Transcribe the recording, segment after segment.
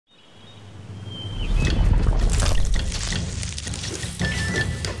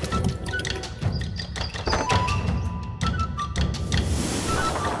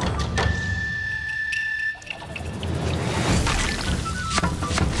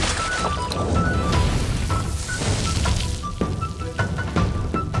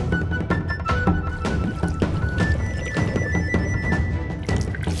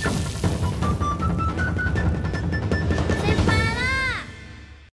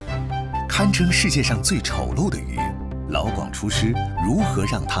堪称世界上最丑陋的鱼，老广厨师如何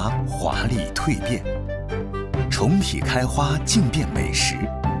让它华丽蜕变？虫体开花，竟变美食，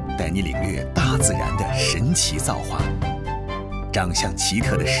带你领略大自然的神奇造化。长相奇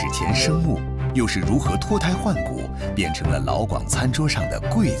特的史前生物，又是如何脱胎换骨，变成了老广餐桌上的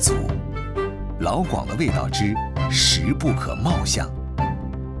贵族？老广的味道之食不可貌相。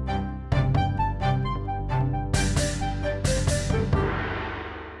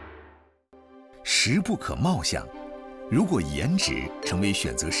食不可貌相，如果颜值成为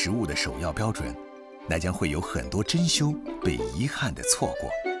选择食物的首要标准，那将会有很多珍馐被遗憾地错过。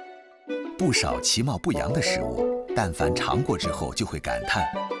不少其貌不扬的食物，但凡尝过之后就会感叹：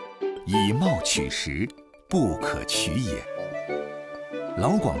以貌取食，不可取也。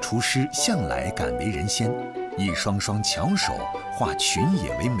老广厨师向来敢为人先，一双双巧手化群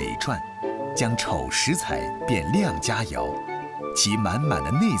野为美馔，将丑食材变亮佳肴，其满满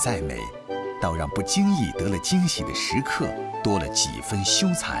的内在美，倒让不经意得了惊喜的食客多了几分羞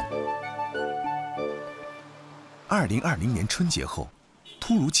惭。2020年春节后，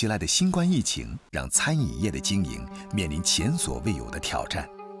突如其来的新冠疫情让餐饮业的经营面临前所未有的挑战。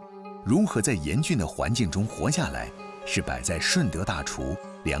如何在严峻的环境中活下来，是摆在顺德大厨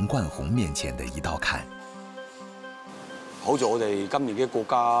梁冠宏面前的一道坎。好在我哋今年嘅國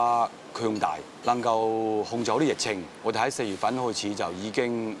家強大，能夠控制好啲疫情。我哋喺4月份開始就已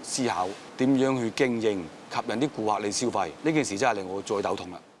經思考點樣去經營，吸引啲顧客嚟消費。呢件事真係令我最頭痛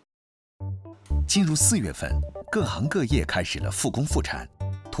啦。進入4月份，各行各業開始了復工復產。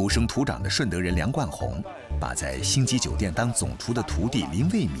土生土長的順德人梁冠宏，把在星級酒店當總廚的徒弟林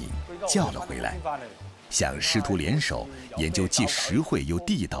衛敏叫了回來，想師徒聯手研究既實惠又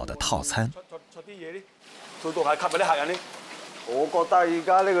地道的套餐。做到係吸引啲客人呢？我覺得而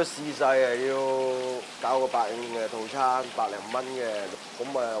家呢個市勢係要搞個100嘅套餐，100零蚊嘅。咁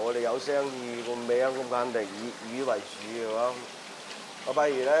啊，我哋有生意個名咁肯定以魚為主嘅話，我譬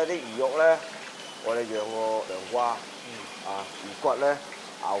如咧啲魚肉咧，我哋養個涼瓜，魚骨咧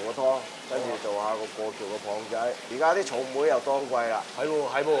熬個湯，跟住做下個過橋嘅蚌仔。而家啲草莓又當季啦，係喎，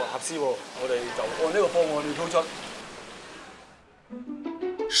合適喎，我哋就按呢個方案去推出。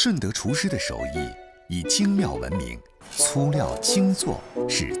順德廚師的手藝以精妙聞名，粗料精做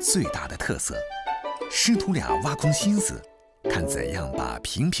是最大的特色。師徒倆挖空心思，看怎樣把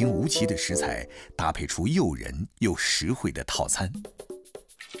平平無奇的食材搭配出誘人又實惠的套餐。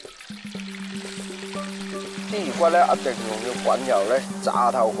啲魚骨咧一定用要滾油咧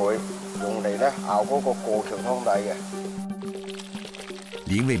炸透佢，用嚟咧熬嗰個過橋湯底嘅。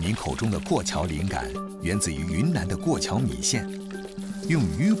林衛民口中的過橋靈感源自於雲南的過橋米線，用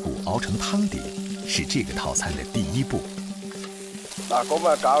魚骨熬成湯底是這個套餐的第一步。嗱，咁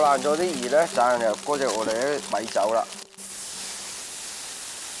啊搞爛咗啲魚咧，炸入嗰隻我哋啲米酒啦。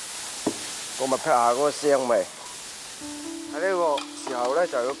咁啊劈下嗰個腥味。喺呢個時候咧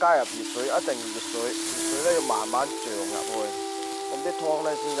就要加入熱水，一定要熱水，熱水咧要慢慢漲入去，咁啲湯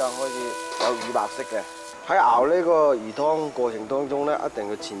咧先至開始有乳白色嘅。喺熬呢個魚湯過程當中咧，一定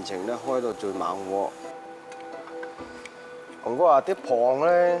要前程咧開到最猛火。如果話啲蚌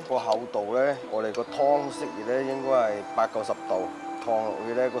咧個厚度咧，我哋個湯適宜咧應該係80-90度，燙落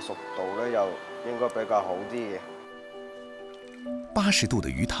去咧個熟度咧又應該比較好啲嘅。80度的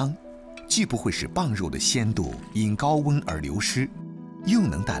魚湯，既不會使蚌肉的鮮度因高溫而流失，又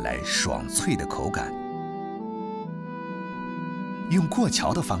能帶來爽脆的口感。用過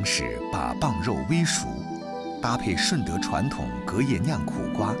橋的方式把蚌肉煨熟，搭配順德傳統隔夜釀苦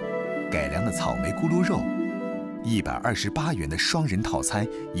瓜、改良的草莓咕嚕肉，128元的雙人套餐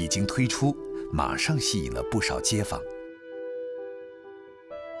已經推出，馬上吸引了不少街坊。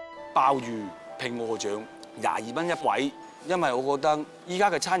鮑魚平鵝掌22蚊一位，因為我覺得依家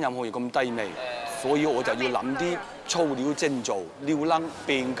嘅餐飲行業咁低微，所以我就要諗啲粗料精做、料冧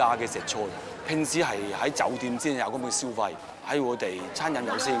變價嘅食材。平時係喺酒店先有咁嘅消費，喺我哋餐飲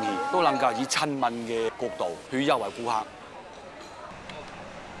有生意都能夠以親民嘅角度去優惠顧客。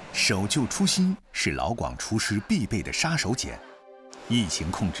守舊初心是老廣廚師必備的殺手鐧。疫情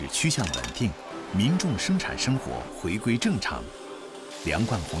控制趨向穩定，民眾生產生活回歸正常，梁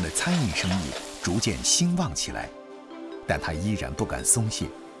冠宏的餐飲生意逐漸興旺起來。但他依然不敢鬆懈，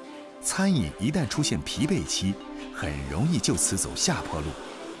餐飲一旦出現疲憊期，很容易就此走下坡路。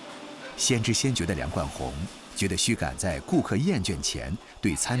先知先覺的梁冠宏覺得需趕在顧客厭倦前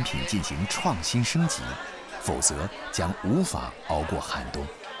對餐品進行創新升級，否則將無法熬過寒冬。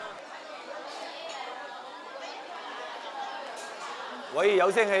喂，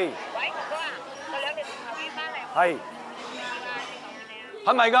有聲氣。喂，哥哥啊，個兩隻條魚翻嚟。係。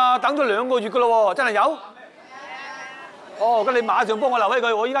係咪㗎？等咗2個月㗎咯喎，真係有？哦，咁你馬上幫我留起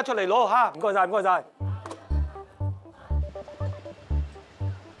佢，我依家出嚟攞嚇。唔該晒，唔該晒。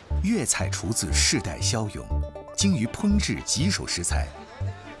粤菜厨子世代骁勇，精于烹制棘手食材，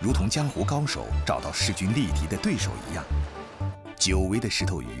如同江湖高手找到势均力敌的对手一样。久违的石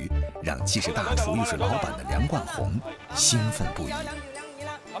头鱼让既是大厨又是老板的梁冠宏興奮不已。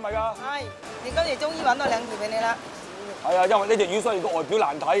係咪㗎？係，你今日終於揾到兩條俾你啦。係啊，因為呢隻魚雖然個外表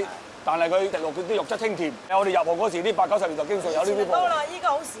難睇，但係佢落啲肉質清甜。我哋入行嗰時，啲80、90年代經常有呢啲貨。多啦，依家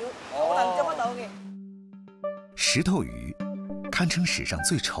好少，好難捉得到嘅。石頭魚堪稱史上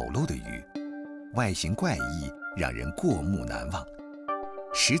最醜陋的魚，外形怪異，讓人過目難忘。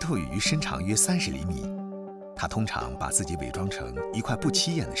石頭魚身長約30厘米，它通常把自己偽裝成一塊不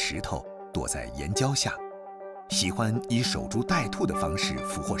起眼的石頭，躲在岩礁下，喜歡以守株待兔的方式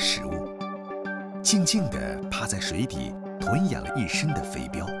俘獲食物，靜靜地趴在水底囤養了一身的肥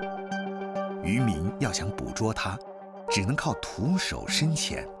膘。漁民要想捕捉它，只能靠徒手深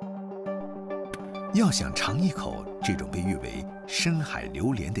潛。要想嘗一口這種被譽為深海榴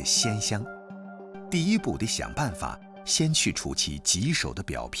蓮的鮮香，第一步得想辦法先去除其棘手的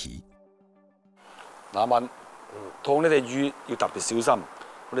表皮。嗱，問燙呢隻魚要特別小心，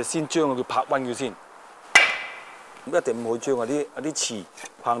我哋先將佢拍溫佢先，咁一定唔好將啲刺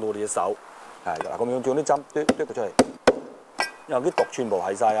碰到我哋隻手。係嗱，咁樣將啲針剁佢出嚟，因為啲毒全部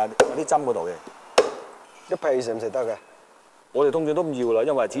係晒啊啲針嗰度嘅。啲皮食唔食得嘅？我哋通常都唔要啦，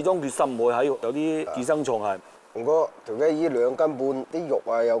因為始終血滲唔會喺有啲寄生蟲係。如果條雞衣2斤半，啲肉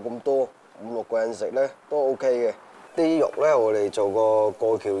啊有咁多，5、6個人食咧都 OK 嘅。啲肉咧我哋做個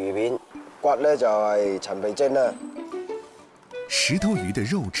過橋魚片，骨咧就係陳皮蒸啦。石頭魚的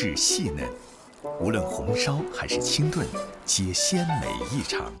肉質細嫩，無論紅燒還是清燉，皆鮮美異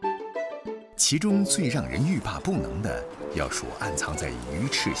常。其中最讓人欲罷不能的，要數暗藏在魚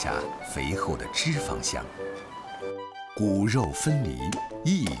翅下肥厚的脂肪香。骨肉分離，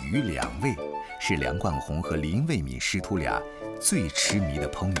一魚兩味，是梁冠宏和林衛敏師徒倆最痴迷的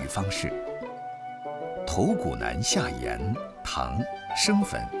烹飪方式。頭骨難下鹽、糖、生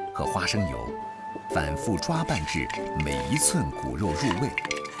粉和花生油，反覆抓拌至每一寸骨肉入味，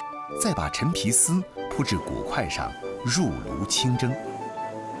再把陳皮絲鋪至骨塊上，入爐清蒸。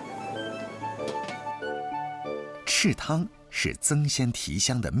翅湯是增鮮提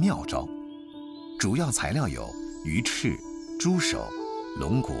香的妙招，主要材料有魚翅、豬手、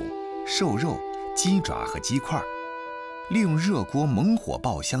龍骨、瘦肉、雞爪和雞塊，利用熱鍋猛火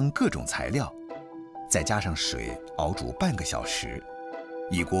爆香各種材料，再加上水熬煮半個小時，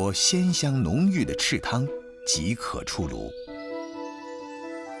一鍋鮮香濃郁的翅湯即可出爐。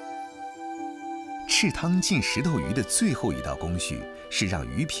翅湯浸石頭魚的最後一道工序是讓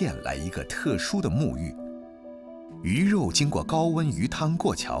魚片來一個特殊的沐浴。魚肉經過高溫魚湯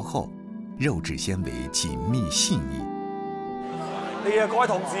過橋後，肉質纖維緊密細膩。各位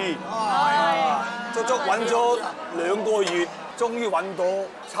同事，足足揾咗2個月，終於揾到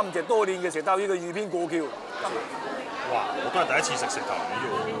沉寂多年嘅石頭魚嘅魚片過橋。哇！我都係第一次食石頭魚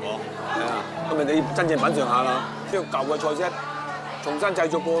喎，係啊，咁咪你真正品嚐下啦，將舊嘅菜式重新製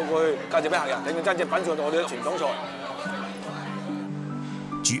作過去，介紹俾客人，等佢真正品嚐到我哋嘅傳統菜。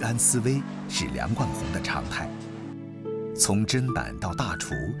居安思危是梁冠宏的常態。從砧板到大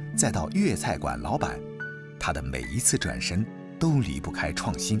廚，再到粵菜館老闆，他的每一次轉身都離不開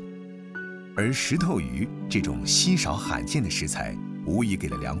創新。而石頭魚這種稀少罕見的食材，無疑給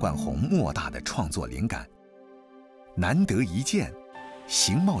了梁冠宏莫大的創作靈感。難得一見，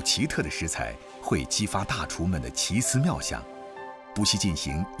形貌奇特的食材會激發大廚們的奇思妙想，不惜進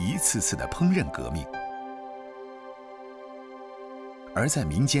行一次次的烹飪革命。而在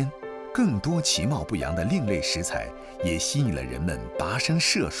民間，更多其貌不揚的另類食材也吸引了人們跋山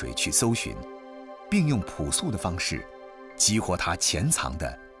涉水去搜尋，並用樸素的方式激活它潛藏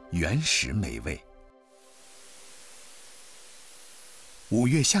的原始美味。5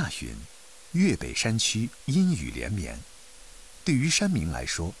月下旬，粵北山區陰雨連綿，對於山民來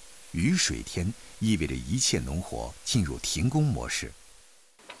說，雨水天意味着一切農活進入停工模式。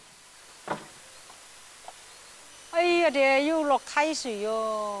哎呀，哋要落溪水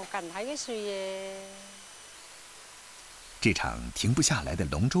喲，近睇嘅水嘢。這場停不下來的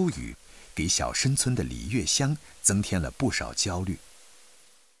龍舟雨，給小山村的李月香增添了不少焦慮。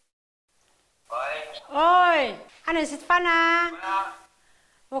喂，阿你食飯啊？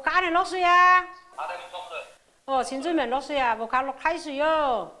冇靠阿你落水啊？哦，前最明落水啊，冇靠落溪水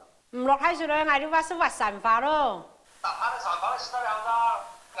喲。唔落溪水咧，嗌你挖挖散發咯。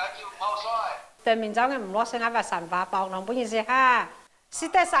對面走嘅唔落水，嗌挖散發，薄能本件事哈。食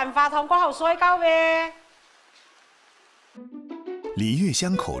得散發同過後水溝嘅。李月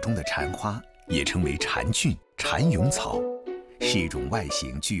香口中的蝉花，也稱為蟬菌、蚕蛹草，是一种外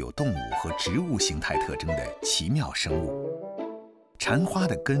形具有动物和植物形态特征的奇妙生物。蝉花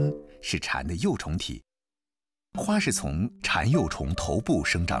的根是蝉的幼虫体，花是从蝉幼虫头部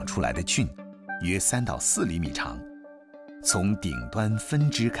生长出来的菌，约3到4厘米长，从顶端分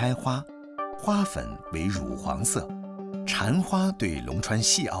枝开花，花粉为乳黄色。蝉花对龙川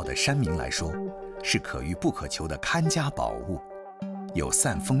西澳的山民来说，是可遇不可求的看家宝物，有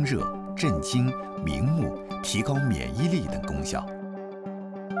散风热、镇惊、明目、提高免疫力等功效。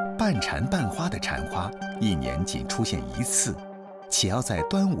半蝉半花的蝉花1年仅出现1次，且要在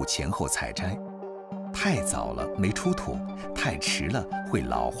端午前后采摘。太早了没出土，太迟了会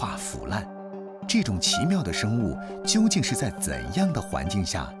老化腐烂。这种奇妙的生物究竟是在怎样的环境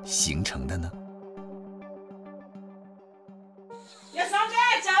下形成的呢？有小姐，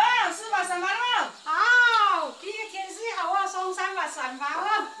走啊，吃把散饭喽！好，今天天气好啊，送3把散饭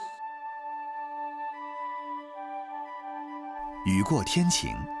哦。雨过天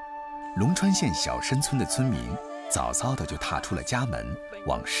晴，龙川县小深村的村民早早的就踏出了家门，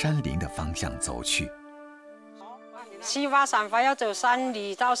往山林的方向走去。7把散饭要走3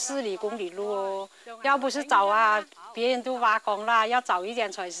里到4公里路哦，要不是早啊，别人都挖工了，要早一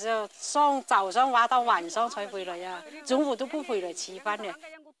点才是从早上挖到晚上才回来呀，中午都不回来吃饭的。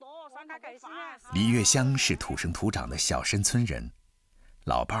李月香是土生土长的小深村人，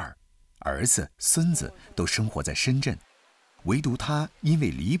老伴儿、儿子、孙子都生活在深圳，唯独他因为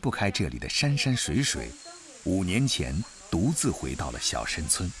离不开这里的山山水水，5年前独自回到了小深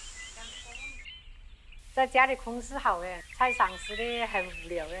村。在家里空是好的，菜场是的很无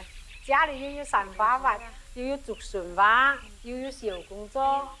聊的，家里又有散花玩，又有竹笋玩，又有小工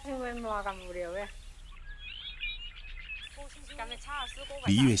作，因为冇咁无聊的。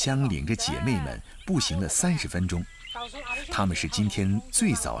李月香领着姐妹们步行了30分钟，他们是今天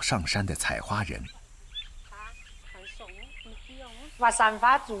最早上山的采花人。挖散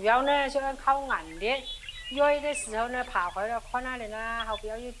花主要呢就要靠眼力，热的时候呢爬回来看那里呢，后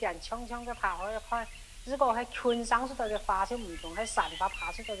边要点冲冲的爬回来看。如果喺昆生出来的花就唔同，喺散花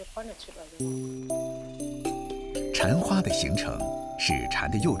爬出来就看得出来的。蝉花的形成是蝉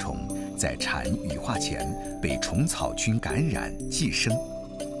的幼虫在蝉羽化前被虫草菌感染寄生，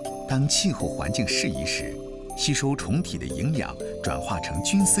当气候环境适宜时，吸收虫体的营养转化成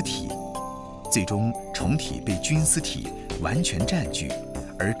菌丝体，最终虫体被菌丝体完全占据，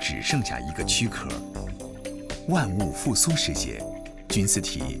而只剩下一个躯壳。万物复苏时节，菌丝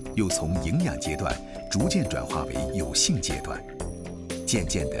体又从营养阶段逐渐转化为有性阶段，渐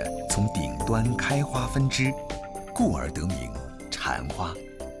渐地从顶端开花分枝，故而得名蝉花。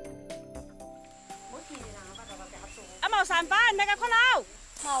阿毛散饭，大家看到？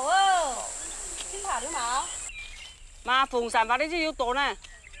冇哦，先爬啲毛。妈，红散发的就有毒呢。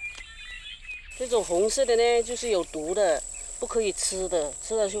这种红色的呢，就是有毒的，不可以吃的，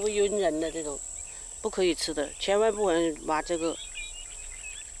吃了就会晕人的这种，不可以吃的，千万不能挖这个。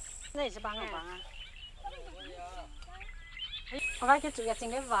那也是帮我忙啊！我而家做日正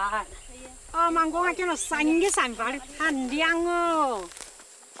嘅飯。哦，萬講係叫做新嘅散法，很靚哦。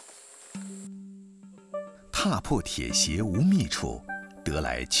踏破鐵鞋無覓處，得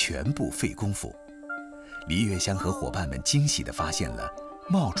來全不費功夫。李月香和伙伴們驚喜地發現了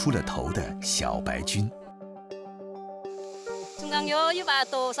冒出了頭的小白菌。中間有一把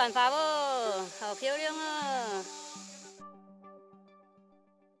朵散發哦，好漂亮啊！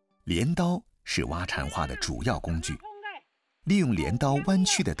镰刀是挖蝉花的主要工具，利用镰刀弯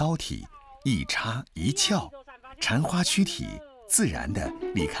曲的刀体，一插一撬，蝉花躯体自然地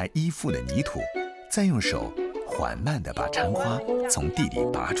离開依附的泥土，再用手緩慢地把蝉花從地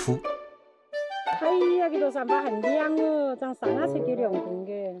裡拔出。哎呀，這朵散花很亮哦，張散花才叫2瓶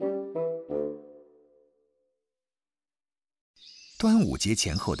嘅。端午節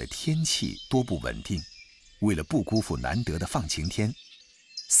前後的天氣多不穩定，為了不辜負難得的放晴天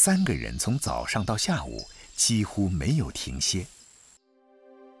，3個人從早上到下午幾乎沒有停歇。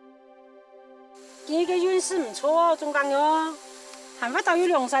今個運勢唔錯哦，中間喲，寒花豆有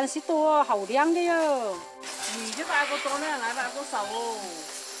2-30朵哦，好靚的喲。你就拔過多呢，來拔過少哦。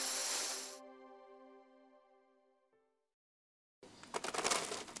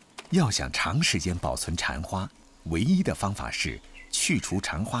要想長時間保存蝉花，唯一的方法是去除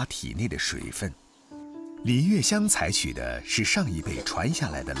蝉花體內的水分。李月香採取的是上一輩傳下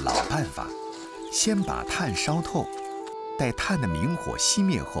來的老辦法，先把炭燒透，待炭的明火熄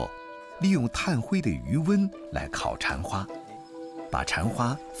滅後，利用炭灰的餘溫來烤蝉花，把蝉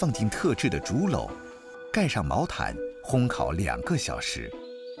花放進特製的竹簍，蓋上毛毯，烘烤2個小時。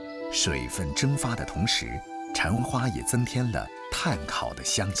水分蒸發的同時，蝉花也增添了炭烤的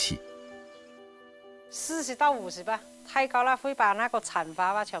香氣。40到50吧，太高了会把那个产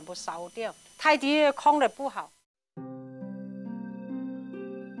花吧全部烧掉，太低空的不好。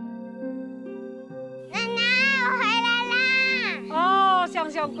奶奶，我回来啦！哦，香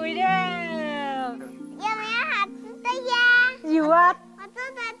香龟了。有没有好吃的呀？有啊。我坐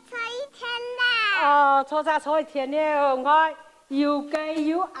着车1天啦。哦，坐车1天了，我又鸡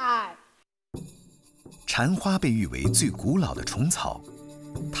又矮。蝉花被誉为最古老的虫草，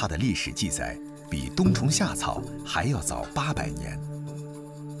它的历史记载比冬虫夏草还要早800年。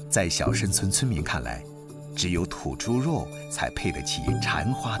在小山村村民看来，只有土猪肉才配得起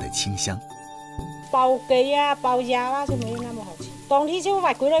蝉花的清香。包鸡啊、包鸭啊就没有那么好吃。冬天就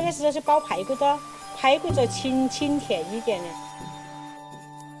买回来的时候是包排骨的，排骨就清甜一点的。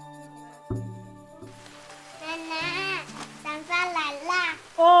奶奶，长发来啦！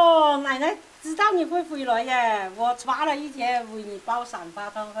哦，奶奶知道你会回来耶，我抓了1天为你煲散发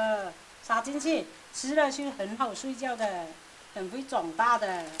汤喝，撒进去，吃了是很好睡觉的，很会长大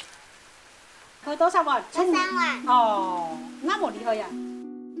的。喝多少碗3碗。哦，那么厉害呀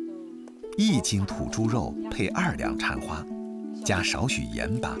1斤土猪肉配2两蝉花，加少许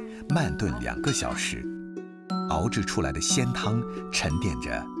盐巴，慢炖2个小时，熬制出来的鲜汤沉淀着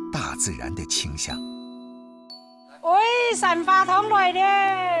大自然的清香。喂，散发汤来了，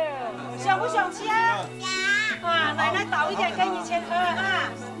想不想吃啊？想。啊，奶奶倒一点给你先喝啊！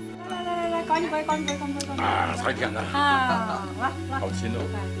来，干一杯！啊，太甜了。啊，来，好吃哦。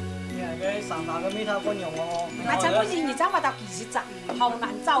cái sản phẩm cái mỹ tho có nhiều ngon. 真不行，你这么大几十张，好难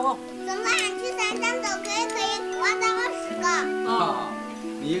找哦。怎么喊去山上走可以挖到20个？啊，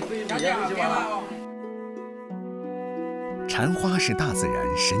你可以别去吧。蝉花是大自然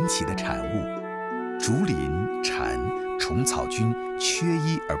神奇的产物，竹林、蝉、虫草菌缺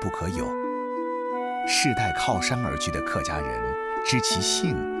一而不可有。世代靠山而居的客家人知其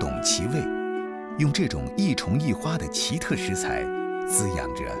性，懂其味，用这种一虫一花的奇特食材滋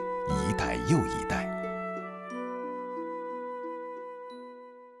养着一代又一代。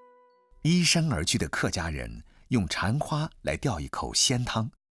依山而居的客家人用蝉花来吊一口鲜汤，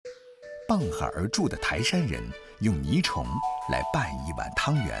傍海而筑的台山人用泥虫来拌一碗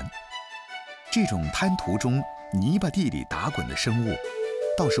汤圆。这种滩涂中泥巴地里打滚的生物，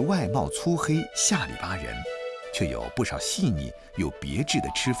倒是外貌粗黑下里巴人，却有不少细腻又别致的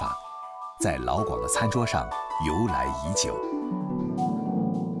吃法，在老广的餐桌上由来已久。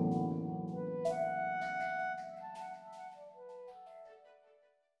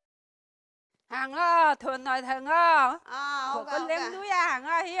行啊，團來停啊！啊，好個靚女啊，行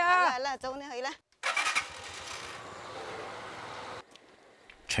啊，去啊！來，走你去啦。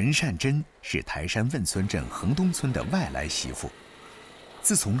陈善珍是台山汶村镇横东村的外来媳妇。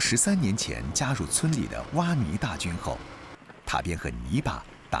自從13年前加入村里的挖泥大軍後，她便和泥巴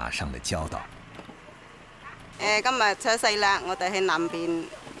打上了交道。今日出世啦，我哋去南邊，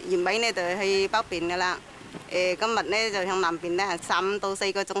月尾呢就去北邊噶啦。今日呢就向南邊呢3到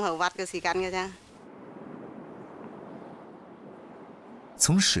4個鐘頭挖嘅時間嘅啫。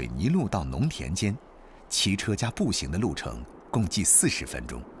從水泥路到農田間，騎車加步行的路程共計40分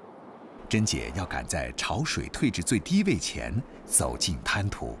鐘。珍姐要趕在潮水退至最低位前走進灘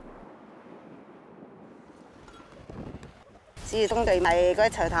塗。試種地咪嗰啲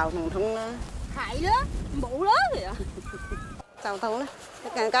鋤頭同桶啦。係啦，冇啦嚟啊！就到啦，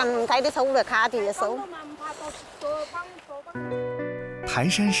間唔睇啲草就卡住隻手。台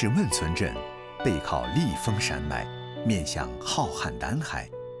山市汶村镇背靠立峰山脉，面向浩瀚南海，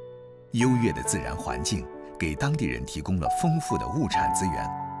优越的自然环境给当地人提供了丰富的物产资源。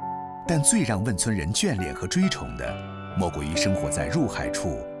但最让汶村人眷恋和追崇的，莫过于生活在入海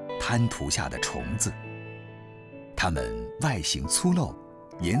处滩涂下的虫子。它们外形粗陋，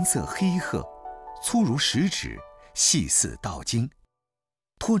颜色黑褐，粗如食指，细似稻茎，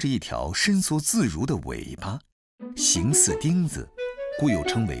拖着一条伸缩自如的尾巴，形似钉子，故又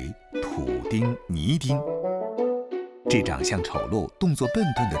称为土钉、泥钉。这长相丑陋、动作笨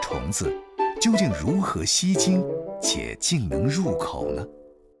钝的虫子，究竟如何吸睛，且竟能入口呢？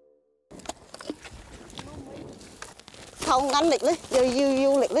透眼力咧，又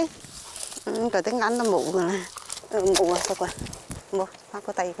要力咧，佢啲眼都冇噶啦，冇啊，不過冇，發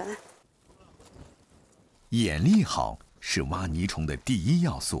個第二個啦。眼力好是挖泥虫的第一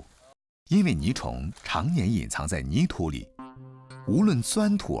要素，因为泥虫常年隐藏在泥土里，无论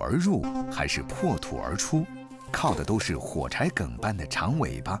钻土而入还是破土而出，靠的都是火柴梗般的长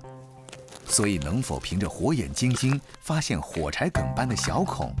尾巴。所以，能否凭着火眼金睛发现火柴梗般的小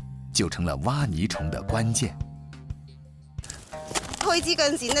孔，就成了挖泥虫的關鍵。開始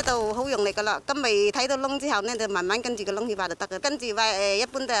嗰陣時呢就好用力噶啦，咁未睇到窿之後呢，就慢慢跟住個窿去挖就得嘅。跟住挖一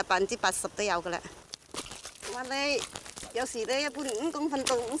般都係80%都有噶啦。話咧，有時咧一般5公分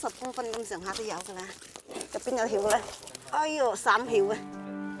到50公分咁上下都有㗎啦。入邊有條咧，哎呦3條啊！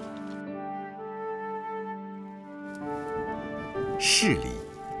视力、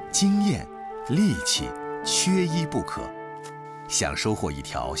经验、力气缺一不可。想收获一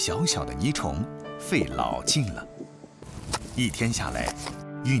条小小的泥虫，费老劲了。一天下来，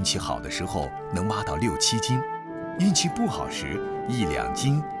运气好的时候能挖到6、7斤，运气不好时1、2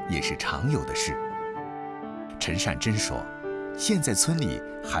斤也是常有的事。陈善珍说，现在村里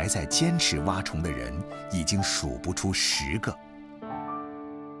还在坚持挖蟲的人已經數不出10個。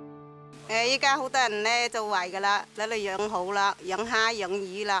依家好多人咧做圍㗎啦，喺度養蠔啦、養蝦、養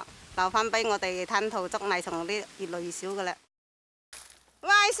魚啦，留翻俾我哋灘塗捉泥蟲啲越嚟越少㗎啦。喂，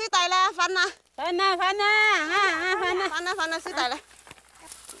師弟啦，瞓啦，瞓啦，瞓啦，師弟啦，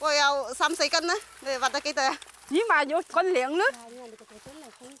我有3、4斤啦，你哋挖到幾多啊？起碼有斤兩啦。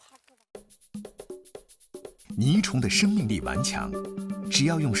泥蟲的生命力顽強，只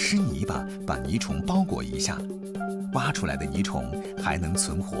要用濕泥巴把泥蟲包裹一下，挖出來的泥蟲還能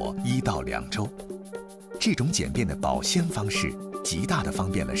存活1到2周。這種簡便的保鮮方式，極大地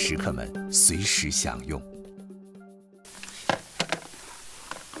方便了食客們隨時享用。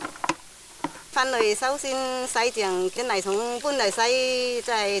翻嚟首先洗淨啲泥蟲，搬嚟洗，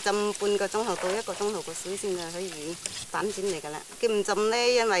即係浸半個鐘頭到1個鐘頭個水先就可以反轉嚟㗎啦。佢唔浸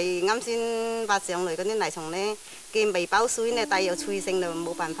咧，因為啱先挖上嚟嗰啲泥蟲咧，佢未包水咧，帶有脆性就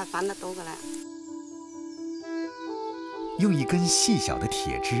冇辦法反得到㗎啦。用一根細小的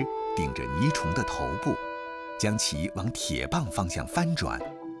鐵枝頂着泥蟲的頭部，將其往鐵棒方向翻轉，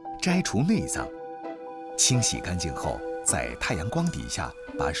摘除內臟，清洗乾淨後，在太陽光底下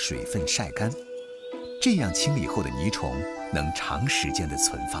把水分曬乾。這樣清理後的泥蟲能長時間的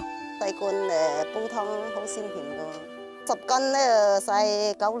存放。細罐煲湯好鮮甜㗎，10斤咧使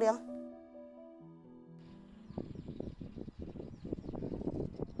9兩。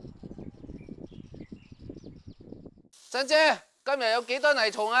珍姐，今日有幾多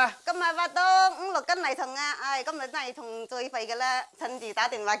泥蟲啊？今日挖到5、6斤泥蟲啊！唉，今日泥蟲最肥㗎啦，趁住打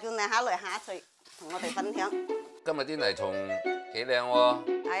電話叫你下來下一隨同我哋分享。今日啲泥蟲幾靚喎！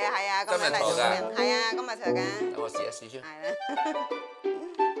係啊，今日泥蟲靚，係啊，今日長㗎。等我試一試先。係啦。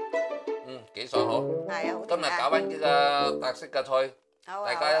幾爽好。係啊，好。今日搞翻幾個特色嘅菜，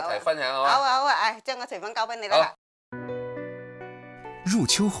大家一齊分享好嘛？好啊，唉，將個廚房交俾你啦。入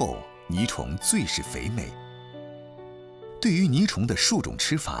秋後，泥蟲最是肥美。對於泥蟲的數種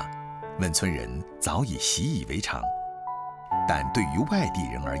吃法，汶村人早已習以為常。但對於外地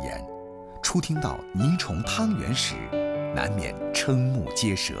人而言，初聽到泥蟲湯圓時，難免瞠目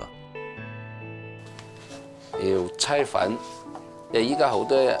結舌。要猜粉，依家好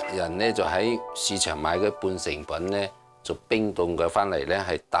多人咧就喺市場買嘅半成品咧，就冰凍嘅翻嚟咧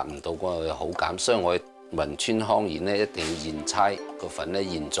係達唔到嗰個口感，所以我汶川湯圓咧一定要現猜個粉咧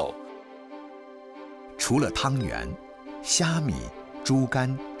現做。除了湯圓，蝦米、豬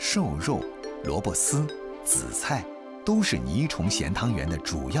肝、瘦肉、蘿蔔絲、紫菜都是泥蟲鹹湯圓的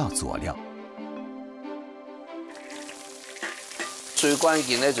主要佐料。最關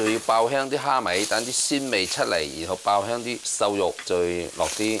鍵咧就要爆香啲蝦米，等啲鮮味出嚟，然後爆香啲瘦肉，再落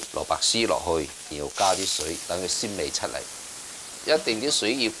啲蘿蔔絲落去，然後加啲水，等佢鮮味出嚟。一定啲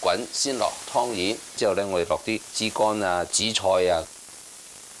水要滾先落湯圓，之後咧我哋落啲枝乾啊、紫菜啊。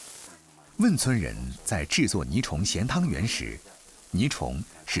汶村人在製作泥蟲鹹湯圓時，泥蟲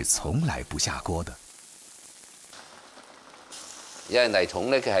是從來不下鍋的。因為泥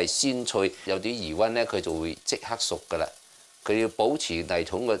蟲咧佢係鮮脆，有啲餘溫咧佢就會即刻熟㗎啦。佢要保持泥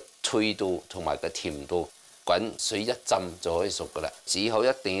蟲嘅脆度同埋個甜度，滾水一浸就可以熟㗎啦。只好一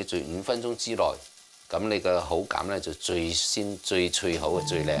定要做5分鐘之內，咁你嘅口感咧就最鮮、最脆口嘅、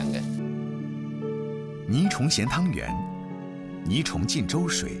最靚嘅。泥蟲鹹湯圓，泥蟲浸粥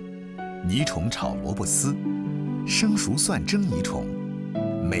水，泥蟲炒蘿蔔絲，生熟蒜蒸泥蟲，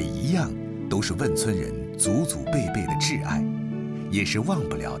每一樣都是汶村人祖祖輩輩的摯愛，也是忘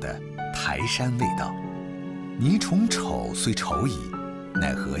不了的台山味道。泥蟲醜雖醜矣，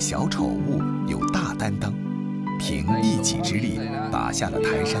奈何小丑物有大擔當，憑一己之力打下了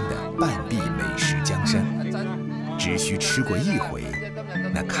台山的半壁美食江山。只需吃過一回，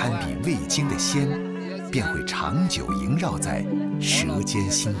那堪比味精的鮮，便會長久縈繞在舌尖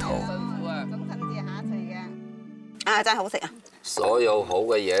心頭。啊，真係好食啊！所有好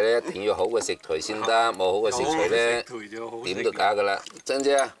嘅嘢咧，一定要好嘅食材先得，冇好嘅食材咧，點都假噶啦。珍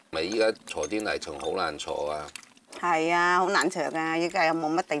姐，咪依家坐啲泥蟲好難坐啊！係啊，好難坐噶，依家又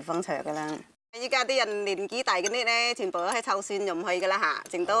冇乜地方坐噶啦。依家啲人年紀大嗰啲咧，全部都係湊孫又唔去噶啦嚇，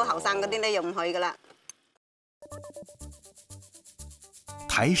剩到後生嗰啲咧又唔去噶啦。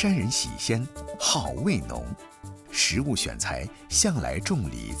台山人喜鮮，好味濃，食物选材向来重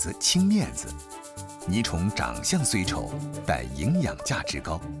里子轻面子。泥虫长相虽丑，但营养价值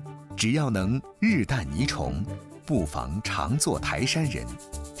高。只要能日啖泥虫，不妨常做台山人。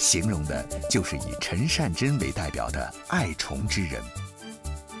形容的就是以陈善珍为代表的爱虫之人。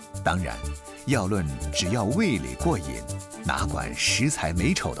当然，要论只要味蕾过瘾，哪管食材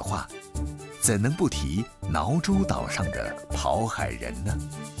美丑的话，怎能不提硇洲岛上的跑海人呢？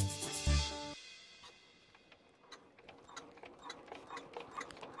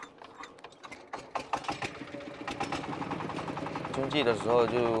春季的时候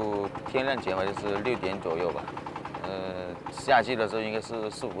就天亮前嘛，就是6点左右吧。夏季的时候应该是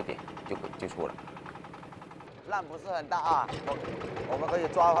4、5点就出了。浪不是很大啊，我们可以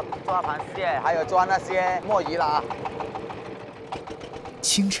抓螃蟹，还有抓那些墨鱼了啊。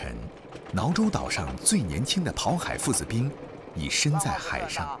清晨，硇洲岛上最年轻的跑海父子兵已身在海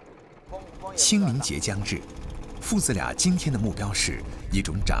上。清明节将至，父子俩今天的目标是一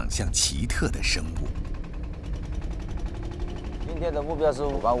种长相奇特的生物。今天的目标是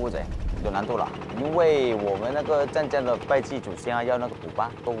虎斑乌贼，有难度了，因为我们那个湛江的拜祭祖先啊，要那个虎斑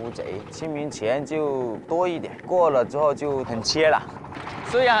乌贼，清明前就多一点，过了之后就很缺了。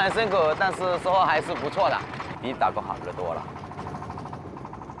虽然很辛苦，但是收获还是不错的，比打工好得多了。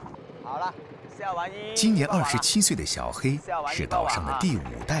好了，下完一。今年27岁的小黑是岛上的第5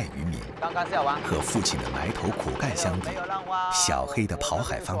代渔民，刚刚下完。和父亲的埋头苦干相比，小黑的跑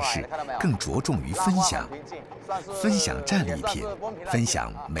海方式更着重于分享。分享战利品，分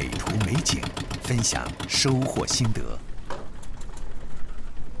享美图美景，分享收获心得。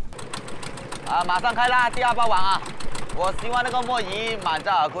马上开啦，第2包网啊！我希望那个墨鱼满载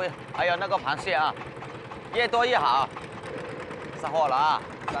而归，还有那个螃蟹啊，越多越好。上货了啊，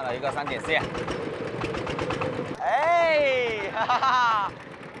上了一个3点蟹。哎，哈哈哈！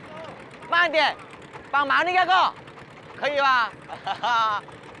慢点，帮忙那个，可以吧？哈哈，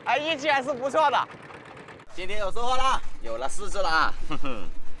哎，运气还是不错的。今天有收获啦，有了4只了啊，哼哼，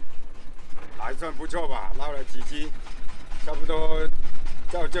还算不错吧，捞了几只，差不多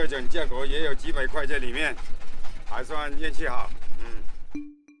照这种价格也有几百块在里面，还算运气好。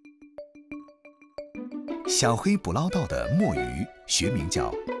小黑捕捞到的墨鱼学名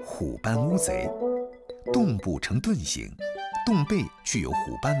叫虎斑乌贼，洞部呈盾形，洞背具有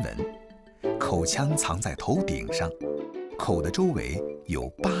虎斑纹，口腔藏在头顶上，口的周围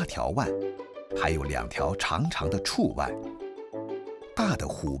有8条腕。还有2条长长的触腕。大的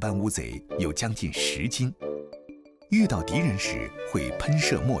虎斑乌贼有将近10斤，遇到敌人时会喷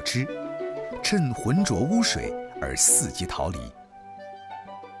射墨汁，趁浑浊污水而伺机逃离。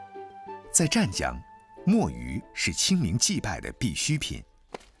在湛江，墨鱼是清明祭拜的必需品，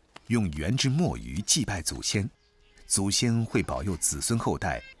用原汁墨鱼祭拜祖先，祖先会保佑子孙后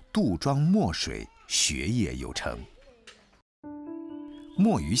代肚装墨水，学业有成。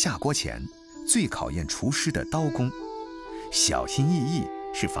墨鱼下锅前，最考验厨师的刀工，小心翼翼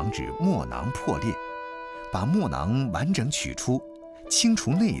是防止墨囊破裂，把墨囊完整取出，清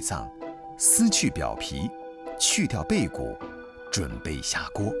除内脏，撕去表皮，去掉背骨，准备下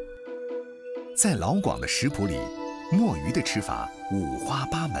锅。在老广的食谱里，墨鱼的吃法五花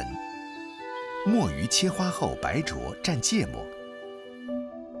八门。墨鱼切花后白灼蘸芥末，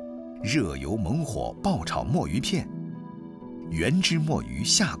热油猛火爆炒墨鱼片，原汁墨鱼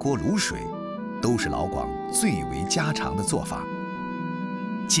下锅卤水，都是老广最为家常的做法。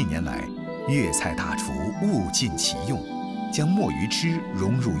近年来，粤菜大厨物尽其用，将墨鱼汁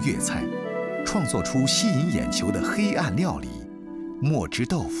融入粤菜，创作出吸引眼球的黑暗料理：墨汁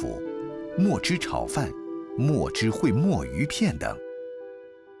豆腐、墨汁炒饭、墨汁烩墨鱼片等。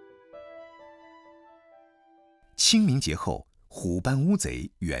清明节后，虎斑乌贼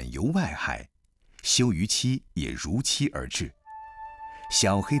远游外海，休渔期也如期而至。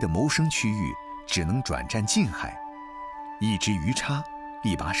小黑的谋生区域只能转战近海，一只鱼叉，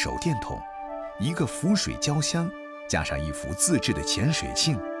一把手电筒，一个浮水胶箱，加上一幅自制的潜水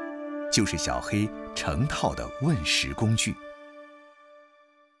镜，就是小黑成套的问食工具。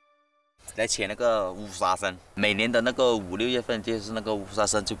来潜那个乌沙参，每年的那个5、6月份，就是那个乌沙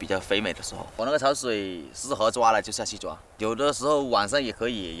参就比较肥美的时候。我那个潮水适合抓了就下去抓，有的时候晚上也可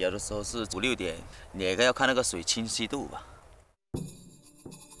以，有的时候是5、6点，哪个要看那个水清晰度吧。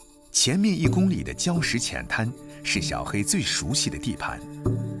前面1公里的礁石浅滩是小黑最熟悉的地盘，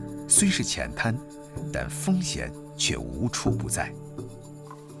虽是浅滩，但风险却无处不在。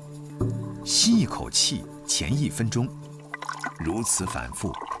吸一口气，前1分钟，如此反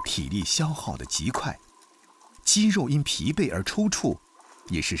复，体力消耗得极快，肌肉因疲惫而抽搐，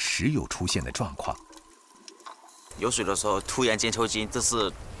也是时有出现的状况。有水的时候突然间抽筋，就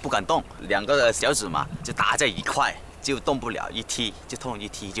是不敢动，2个脚趾嘛就打在一块，就动不了，一踢就痛，一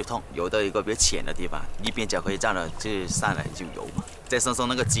踢就痛。游到一个比较浅的地方，一边脚可以站了，就上来就游嘛，再松松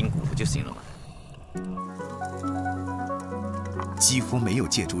那个筋骨就行了嘛。几乎没有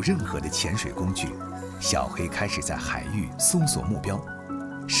借助任何的潜水工具，小黑开始在海域搜索目标，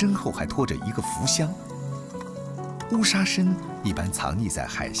身后还拖着一个浮箱。乌沙参一般藏匿在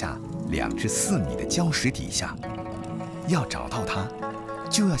海下2至4米的礁石底下，要找到它，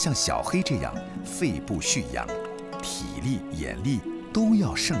就要像小黑这样肺部蓄氧，体力、眼力都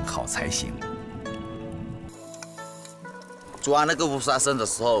要甚好才行。抓那个乌沙参的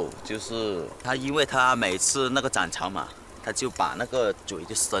时候，就是它，因为它每次那个涨潮嘛，它就把那个嘴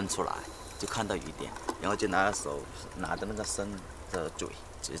就伸出来，就看到一点，然后就拿手拿着那个参的嘴，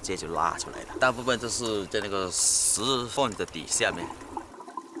直接就拉出来了。大部分都是在那个石缝的底下面。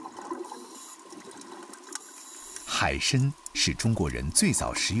海参是中国人最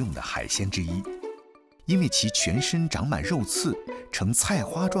早食用的海鲜之一，因为其全身长满肉刺，呈菜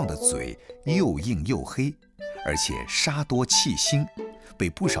花状的嘴又硬又黑，而且沙多气腥，被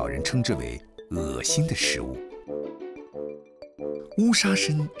不少人称之为恶心的食物。乌沙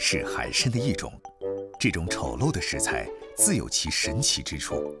参是海参的一种，这种丑陋的食材自有其神奇之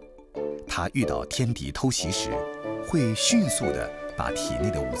处。它遇到天敌偷袭时，会迅速地把体内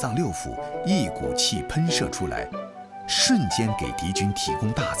的5脏6腑一股气喷射出来，瞬间给敌军提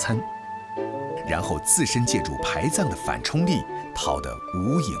供大餐，然后自身借助排脏的反冲力逃得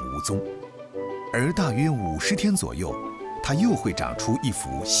无影无踪。而大约50天左右，它又会长出一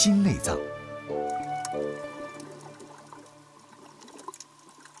副新内脏。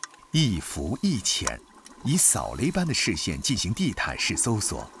一浮一潜，以扫雷般的视线进行地毯式搜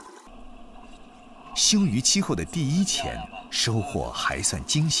索。休渔期后的第1潜收获还算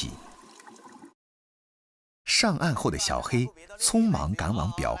惊喜。上岸后的小黑匆忙赶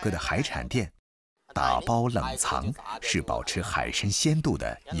往表哥的海产店，打包冷藏是保持海参鲜度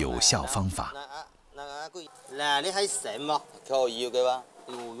的有效方法。嗱，你喺成喎，佢要嘅話，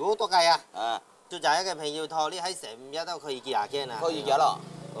要多計啊！啊，就就一個朋友拖，你喺成5日都可以幾廿件啊？可以幾咯？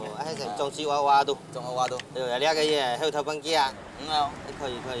哦，喺成種子娃都，種娃都。你話呢個嘢喺頭崩機啊？可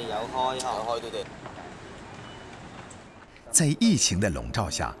以有開有開對對。在疫情的笼罩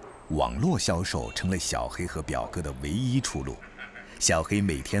下，网络销售成了小黑和表哥的唯一出路。小黑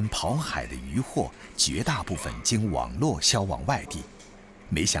每天跑海的渔获，绝大部分经网络销往外地。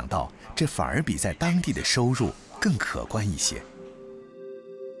没想到，这反而比在当地的收入更可观一些。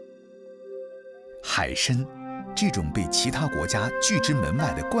海参，这种被其他国家拒之门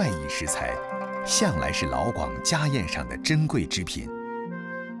外的怪异食材，向来是老广家宴上的珍贵之品。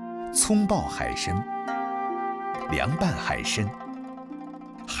葱爆海参、凉拌海参、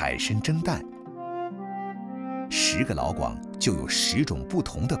海参蒸蛋，10个老广就有10种不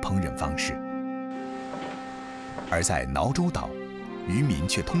同的烹饪方式。而在硇洲岛，渔民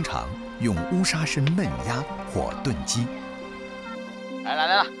却通常用乌沙参焖鸭或炖鸡。来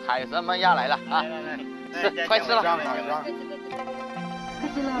了，海参焖鸭来了啊！吃，快吃了。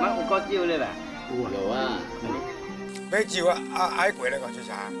我高椒嘞呗？有啊。俾椒啊，挨貴啦個出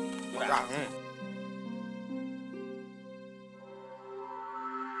產。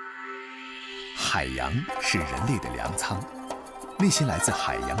海洋是人类的粮仓，那些来自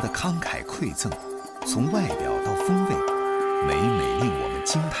海洋的慷慨馈赠，从外表到风味，每每令我们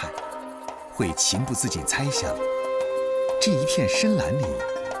惊叹，会情不自禁猜想，这一片深蓝里，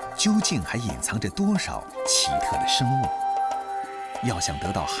究竟还隐藏着多少奇特的生物？要想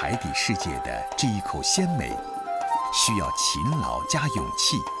得到海底世界的这一口鲜美，需要勤劳加勇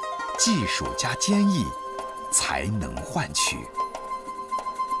气，技术加坚毅，才能换取。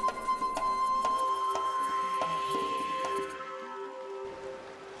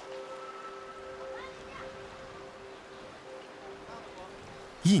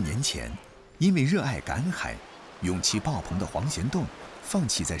1年前，因为热爱赶海，勇气爆棚的黄贤栋放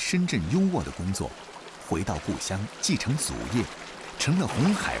弃在深圳优渥的工作，回到故乡继承祖业，成了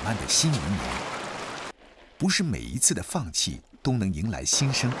红海湾的新渔民。不是每一次的放弃都能迎来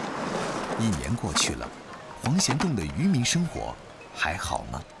新生。1年過去了，黃賢棟的漁民生活還好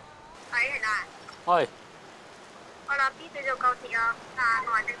嗎？係。我落啲叫做高鐵啊，但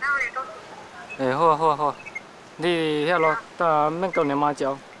同埋剩翻我哋高鐵。好啊好啊好啊，你一落得乜夠你媽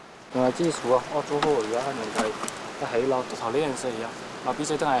椒，用嚟基礎啊，我做好而家年紀得起咯，頭呢件事啊，落必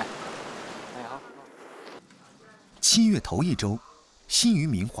須都係。好。7月頭1周，新漁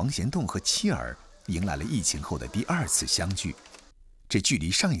民黃賢棟和妻兒迎來了疫情後的第2次相聚，這距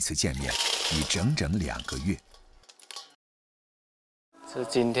離上一次見面已整整2個月。是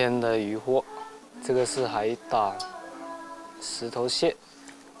今天的漁獲，這個是海膽。石头蟹，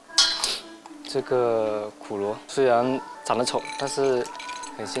这个苦螺虽然长得丑，但是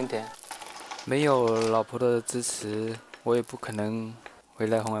很鲜甜。没有老婆的支持，我也不可能回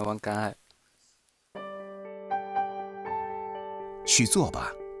来红海湾赶海。去做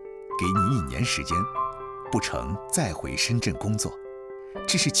吧，给你1年时间，不成再回深圳工作。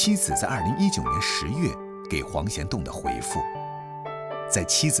这是妻子在2019年10月给黄贤栋的回复。在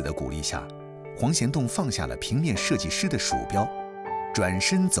妻子的鼓励下，黄贤栋放下了平面设计师的鼠标，转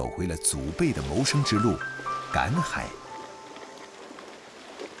身走回了祖辈的谋生之路——赶海。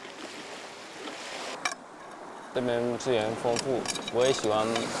这边资源丰富，我也喜欢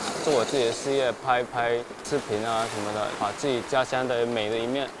做我自己的事业，拍视频啊什么的，把自己家乡的美的一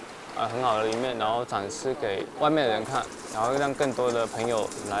面，很好的一面，然后展示给外面的人看，然后让更多的朋友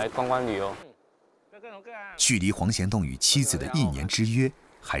来观光旅游。距离黄贤栋与妻子的1年之约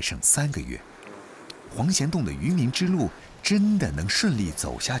还剩3个月，黄贤栋的渔民之路真的能顺利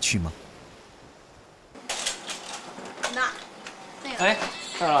走下去吗？哎，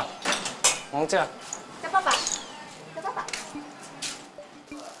看了，王酱。爸爸。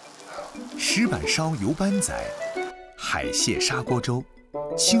石板烧油斑仔、海蟹砂锅粥、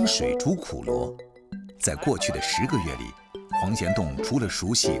清水煮苦螺，在过去的10个月里，黄贤栋除了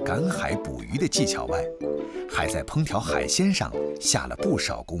熟悉赶海捕鱼的技巧外，还在烹调海鲜上下了不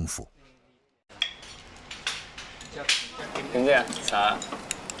少功夫。點啫？茶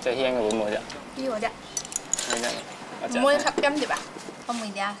即係香嘅會冇啫？要啫。唔會吸金碟啊？我唔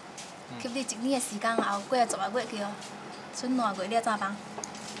會啊。keep 啲1年嘅時間熬過10個月嘅，春暖過呢一陣班。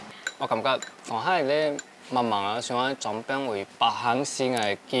我感覺黃海咧慢慢啊，想轉變為百行線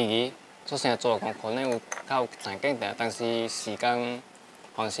嘅記憶，做成日做功課咧會較難經定，但是時間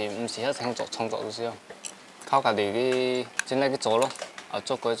還是唔是一創作到時，靠家己啲盡力去做咯，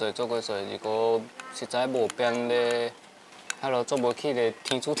做幾做。如果實在無變咧，喺度做唔起咧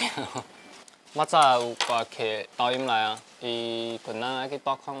天注定。我早有掛去抖音來啊，伊困難去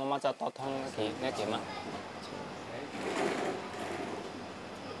多看，我早多通去那件嘛。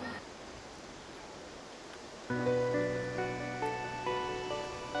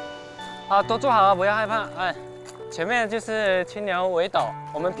都做好了，不要害怕。哎，前面就是青鸟尾岛，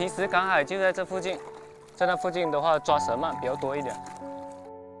我们平时赶海就在这附近，在那附近的话抓蛇鳗比较多一点。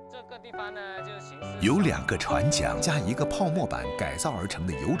这个地方呢，就有2个船桨加1个泡沫板改造而成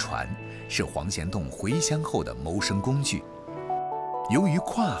的游船，是黄贤栋回乡后的谋生工具。由于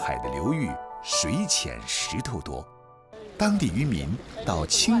跨海的流域水浅石头多，当地渔民到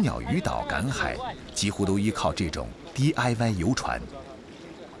青鸟鱼岛赶海，几乎都依靠这种 DIY 游船。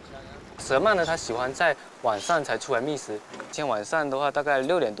蛇鳗呢，它喜欢在晚上才出来觅食。今天晚上的话，大概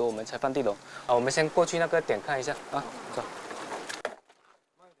6点多我们才放地笼。我们先过去那个点看一下啊，走。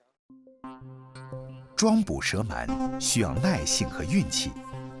装捕蛇鳗需要耐性和运气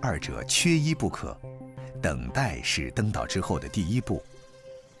，2者缺一不可。等待是登岛之后的第1步，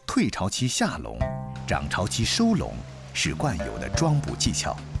退潮期下笼，涨潮期收笼是惯有的装捕技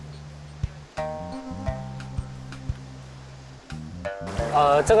巧。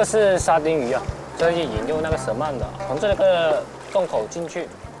这个是沙丁鱼啊，这是引诱那个蛇鳗的，从这个洞口进去，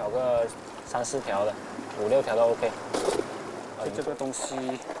搞个3、4条的，5、6条都 OK。这个东西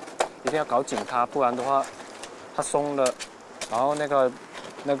一定要搞紧它，不然的话它松了，然后那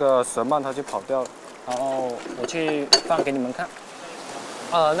个蛇鳗它就跑掉了。然后我去放给你们看。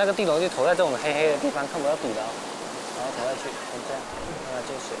那个地笼就投在这种黑黑的地方，看不到底的，然后投下去，就这样，让它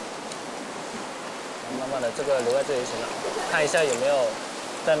进水。慢慢的，这个留在这里就行了。看一下有没有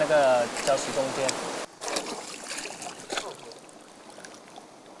在那个礁石中间。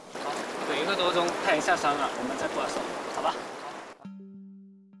好，等1个多钟，太阳下山了，我们再过来收，好吧？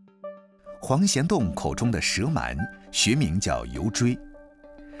黄贤栋口中的蛇鳗，学名叫油锥。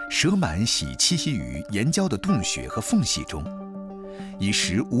蛇鳗喜栖息于岩礁的洞穴和缝隙中，以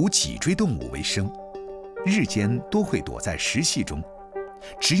食无脊椎动物为生，日间多会躲在石隙中，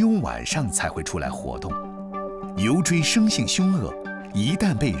只有晚上才会出来活动。油锥生性凶恶，一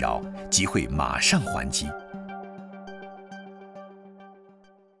旦被扰，即会马上还击。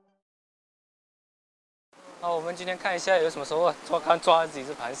好，我们今天看一下有什么收获，抓了几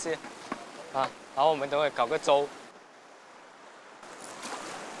只螃蟹，然后我们等会搞个粥。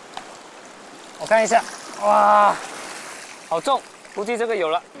我看一下，哇，好重，估计这个有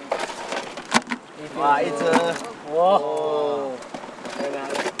了。哇，1只，哇，哎呀，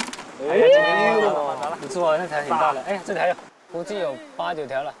今天打了，不错，那条挺大的。哎，这里还有，估计有8、9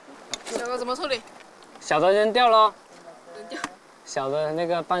条了。小的怎么处理？小的扔掉咯，扔掉。小的那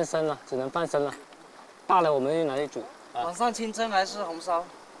个半生了，只能半生了。大的我们就拿去煮。晚上清蒸还是红烧？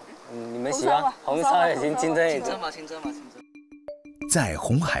你们喜欢红烧也行，清蒸也行。清蒸嘛。在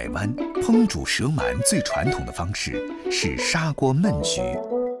红海湾烹煮蛇鳗最传统的方式是砂锅焖焗。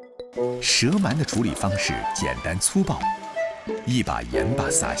蛇鳗的处理方式简单粗暴，一把盐巴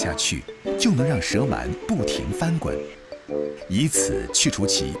撒下去，就能让蛇鳗不停翻滚，以此去除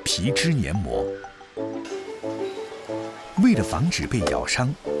其皮脂黏膜。为了防止被咬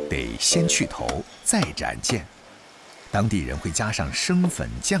伤，得先去头，再斩件。当地人会加上生粉、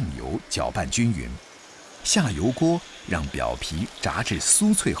酱油搅拌均匀。 下油锅，让表皮炸至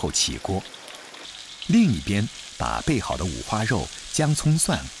酥脆后起锅。另一边，把备好的五花肉、姜、葱、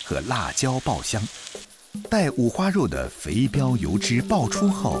蒜和辣椒爆香。待五花肉的肥膘油脂爆出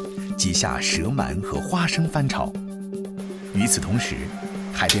后，即下蛇鳗和花生翻炒。与此同时，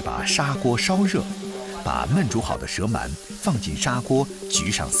还得把砂锅烧热，把焖煮好的蛇鳗放进砂锅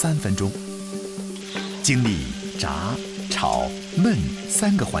焗上3分钟。经历炸、炒、焖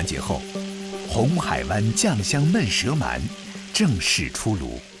3个环节后。 红海湾酱香焖蛇鳗正式出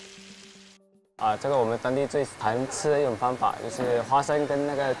炉。这个我们当地最常吃的一种方法，就是花生跟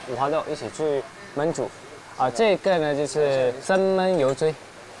那个五花肉一起去焖煮。这个呢就是生焖油锥，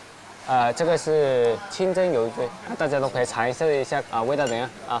这个是清蒸油锥，大家都可以尝试一下味道怎样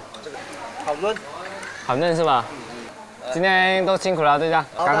啊？这个好嫩，好嫩是吧？今天都辛苦了，大家，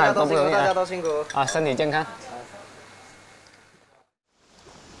赶海都不容易，大家都辛苦身体健康。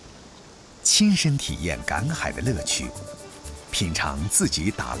 亲身体验赶海的乐趣，品尝自己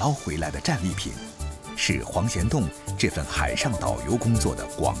打捞回来的战利品，是黄贤栋这份海上导游工作的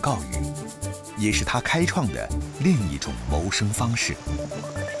广告语，也是他开创的另一种谋生方式。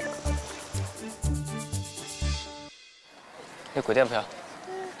你9點票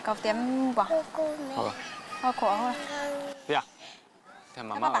？9點吧。好吧。我過好了。對呀。看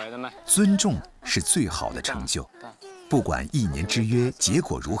媽媽來的咩？尊重是最好的成就，不管1年之约结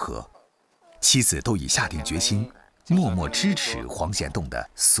果如何。 妻子都已下定决心，默默支持黄贤栋的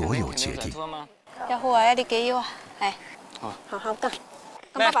所有决定。要好啊，你加油啊！哎，好好的，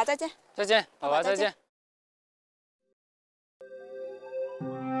跟爸爸再见。再见，爸爸再见。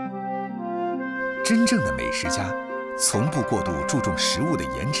真正的美食家，从不过度注重食物的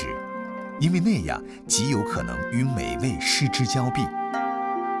颜值，因为那样极有可能与美味失之交臂。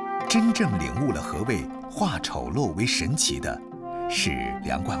真正领悟了何谓化丑陋为神奇的，是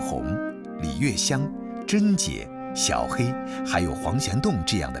梁冠宏、 李月香、甄姐、小黑，还有黄贤栋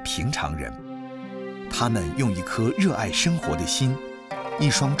这样的平常人，他们用一颗热爱生活的心，一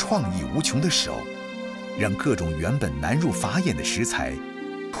双创意无穷的手，让各种原本难入法眼的食材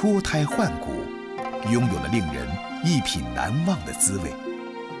脱胎换骨，拥有了令人一品难忘的滋味，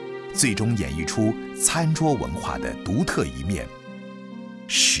最终演绎出餐桌文化的独特一面。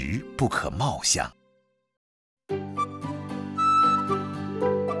食不可貌相。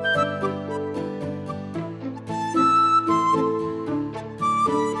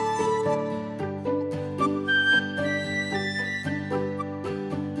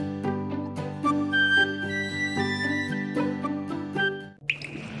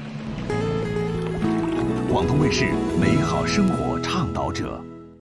 广东卫视美好生活倡导者。